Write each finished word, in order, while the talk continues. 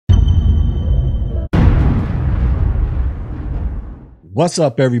What's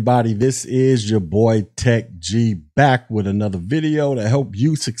up, everybody? This is your boy Tech G back with another video to help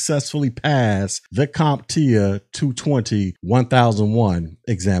you successfully pass the CompTIA 220-1001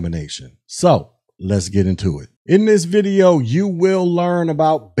 examination. So let's get into it. In this video, you will learn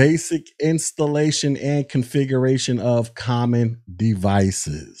about basic installation and configuration of common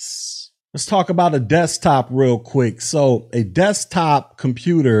devices. Let's talk about a desktop real quick. So a desktop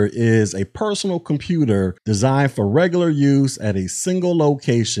computer is a personal computer designed for regular use at a single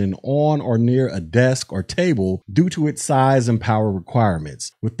location on or near a desk or table due to its size and power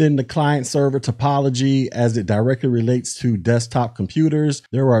requirements. Within the client-server topology, as it directly relates to desktop computers,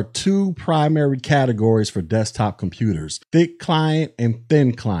 there are two primary categories for desktop computers: thick client and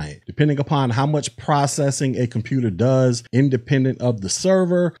thin client. Depending upon how much processing a computer does, independent of the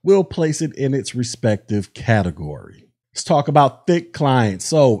server, will place it in its respective category. Let's talk about thick client.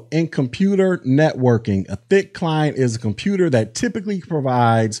 So in computer networking, a thick client is a computer that typically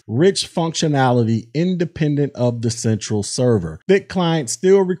provides rich functionality independent of the central server. Thick clients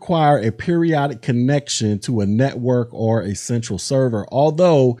still require a periodic connection to a network or a central server,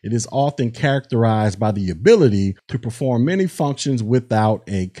 although it is often characterized by the ability to perform many functions without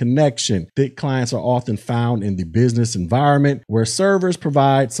a connection. Thick clients are often found in the business environment where servers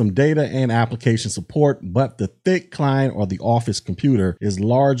provide some data and application support, but the thick client or the office computer is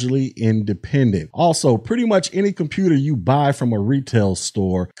largely independent. Also, pretty much any computer you buy from a retail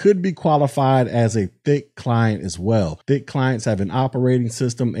store could be qualified as a thick client as well. Thick clients have an operating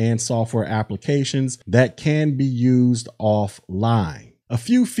system and software applications that can be used offline. A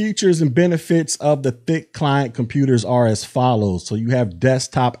few features and benefits of the thick client computers are as follows. So you have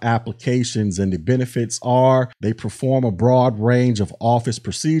desktop applications, and the benefits are they perform a broad range of office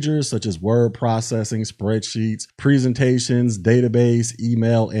procedures such as word processing, spreadsheets, presentations, database,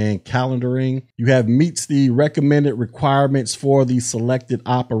 email, and calendaring. You have meets the recommended requirements for the selected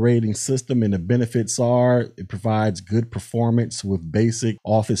operating system, and the benefits are it provides good performance with basic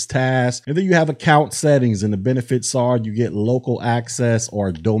office tasks. And then you have account settings, and the benefits are you get local access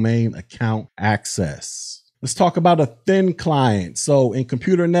or domain account access. Let's talk about a thin client. So in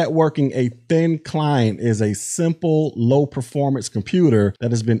computer networking, a thin client is a simple, low performance computer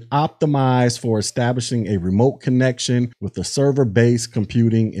that has been optimized for establishing a remote connection with a server-based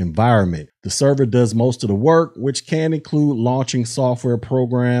computing environment. The server does most of the work, which can include launching software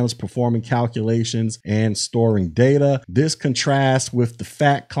programs, performing calculations, and storing data. This contrasts with the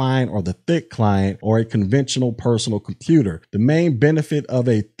fat client or the thick client or a conventional personal computer. The main benefit of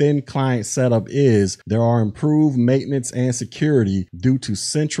a thin client setup is there are improved maintenance and security due to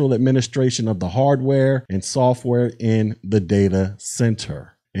central administration of the hardware and software in the data center.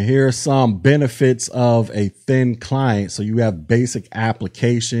 And here are some benefits of a thin client. So you have basic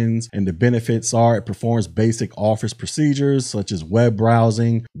applications, and the benefits are it performs basic office procedures such as web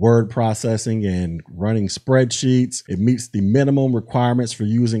browsing, word processing, and running spreadsheets. It meets the minimum requirements for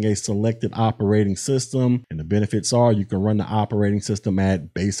using a selected operating system. And the benefits are you can run the operating system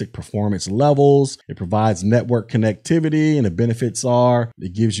at basic performance levels. It provides network connectivity, and the benefits are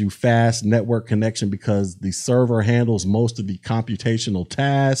it gives you fast network connection because the server handles most of the computational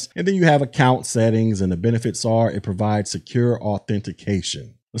tasks. And then you have account settings, and the benefits are it provides secure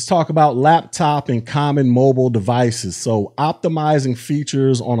authentication. Let's talk about laptop and common mobile devices. So optimizing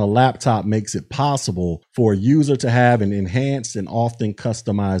features on a laptop makes it possible for a user to have an enhanced and often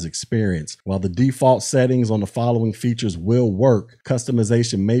customized experience. While the default settings on the following features will work,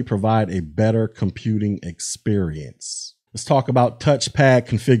 customization may provide a better computing experience. Let's talk about touchpad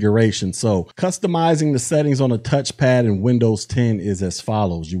configuration. So customizing the settings on a touchpad in Windows 10 is as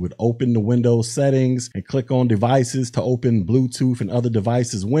follows. You would open the Windows settings and click on devices to open Bluetooth and other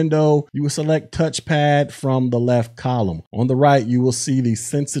devices window. You will select touchpad from the left column. On the right, you will see the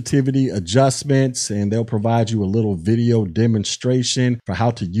sensitivity adjustments, and they'll provide you a little video demonstration for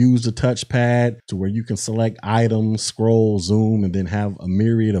how to use the touchpad to where you can select items, scroll, zoom, and then have a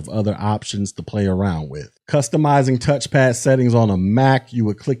myriad of other options to play around with. Customizing touchpad settings on a Mac, you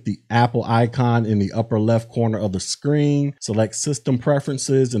would click the Apple icon in the upper left corner of the screen, select System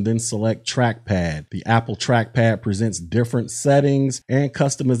Preferences, and then select Trackpad. The Apple Trackpad presents different settings and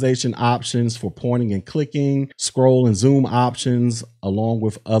customization options for pointing and clicking, scroll and zoom options, along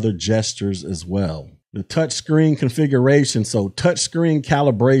with other gestures as well. The touchscreen configuration. So touchscreen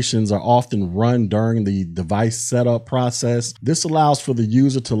calibrations are often run during the device setup process. This allows for the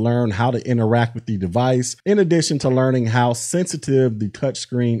user to learn how to interact with the device, in addition to learning how sensitive the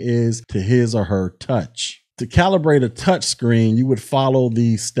touchscreen is to his or her touch. To calibrate a touch screen, you would follow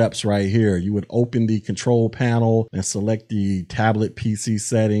these steps right here. You would open the control panel and select the tablet PC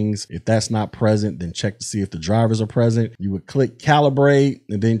settings. If that's not present, then check to see if the drivers are present. You would click calibrate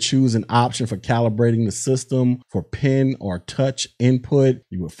and then choose an option for calibrating the system for pen or touch input.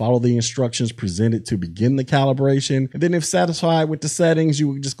 You would follow the instructions presented to begin the calibration. And then if satisfied with the settings, you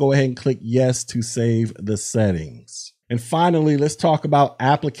would just go ahead and click yes to save the settings. And finally, let's talk about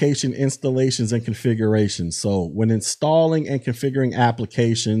application installations and configurations. So when installing and configuring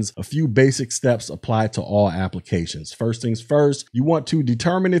applications, a few basic steps apply to all applications. First things first, you want to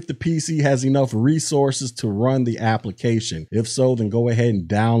determine if the PC has enough resources to run the application. If so, then go ahead and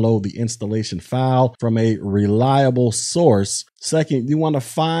download the installation file from a reliable source. Second, you want to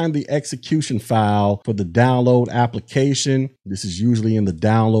find the execution file for the download application. This is usually in the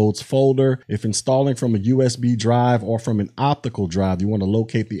downloads folder. If installing from a USB drive or from an optical drive, you want to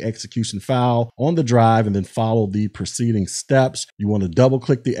locate the execution file on the drive and then follow the preceding steps. You want to double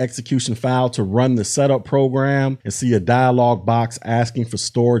click the execution file to run the setup program and see a dialog box asking for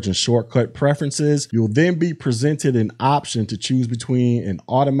storage and shortcut preferences. You'll then be presented an option to choose between an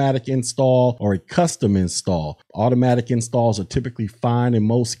automatic install or a custom install. Automatic installs are typically fine in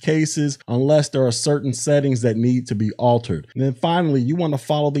most cases, unless there are certain settings that need to be altered. And then finally, you want to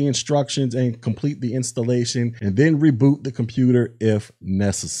follow the instructions and complete the installation and then reboot the computer if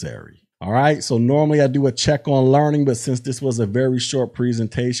necessary. All right, so normally I do a check on learning, but since this was a very short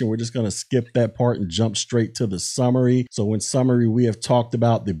presentation, we're just going to skip that part and jump straight to the summary. So in summary, we have talked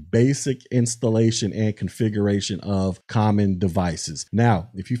about the basic installation and configuration of common devices. Now,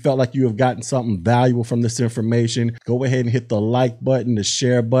 if you felt like you have gotten something valuable from this information, go ahead and hit the like button, the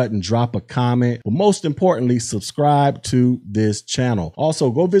share button, drop a comment, but most importantly, subscribe to this channel. Also,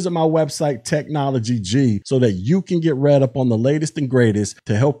 go visit my website, Technology G, so that you can get read up on the latest and greatest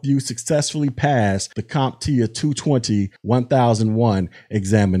to help you successfully pass the CompTIA 220-1001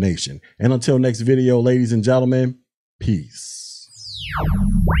 examination. And until next video, ladies and gentlemen, peace.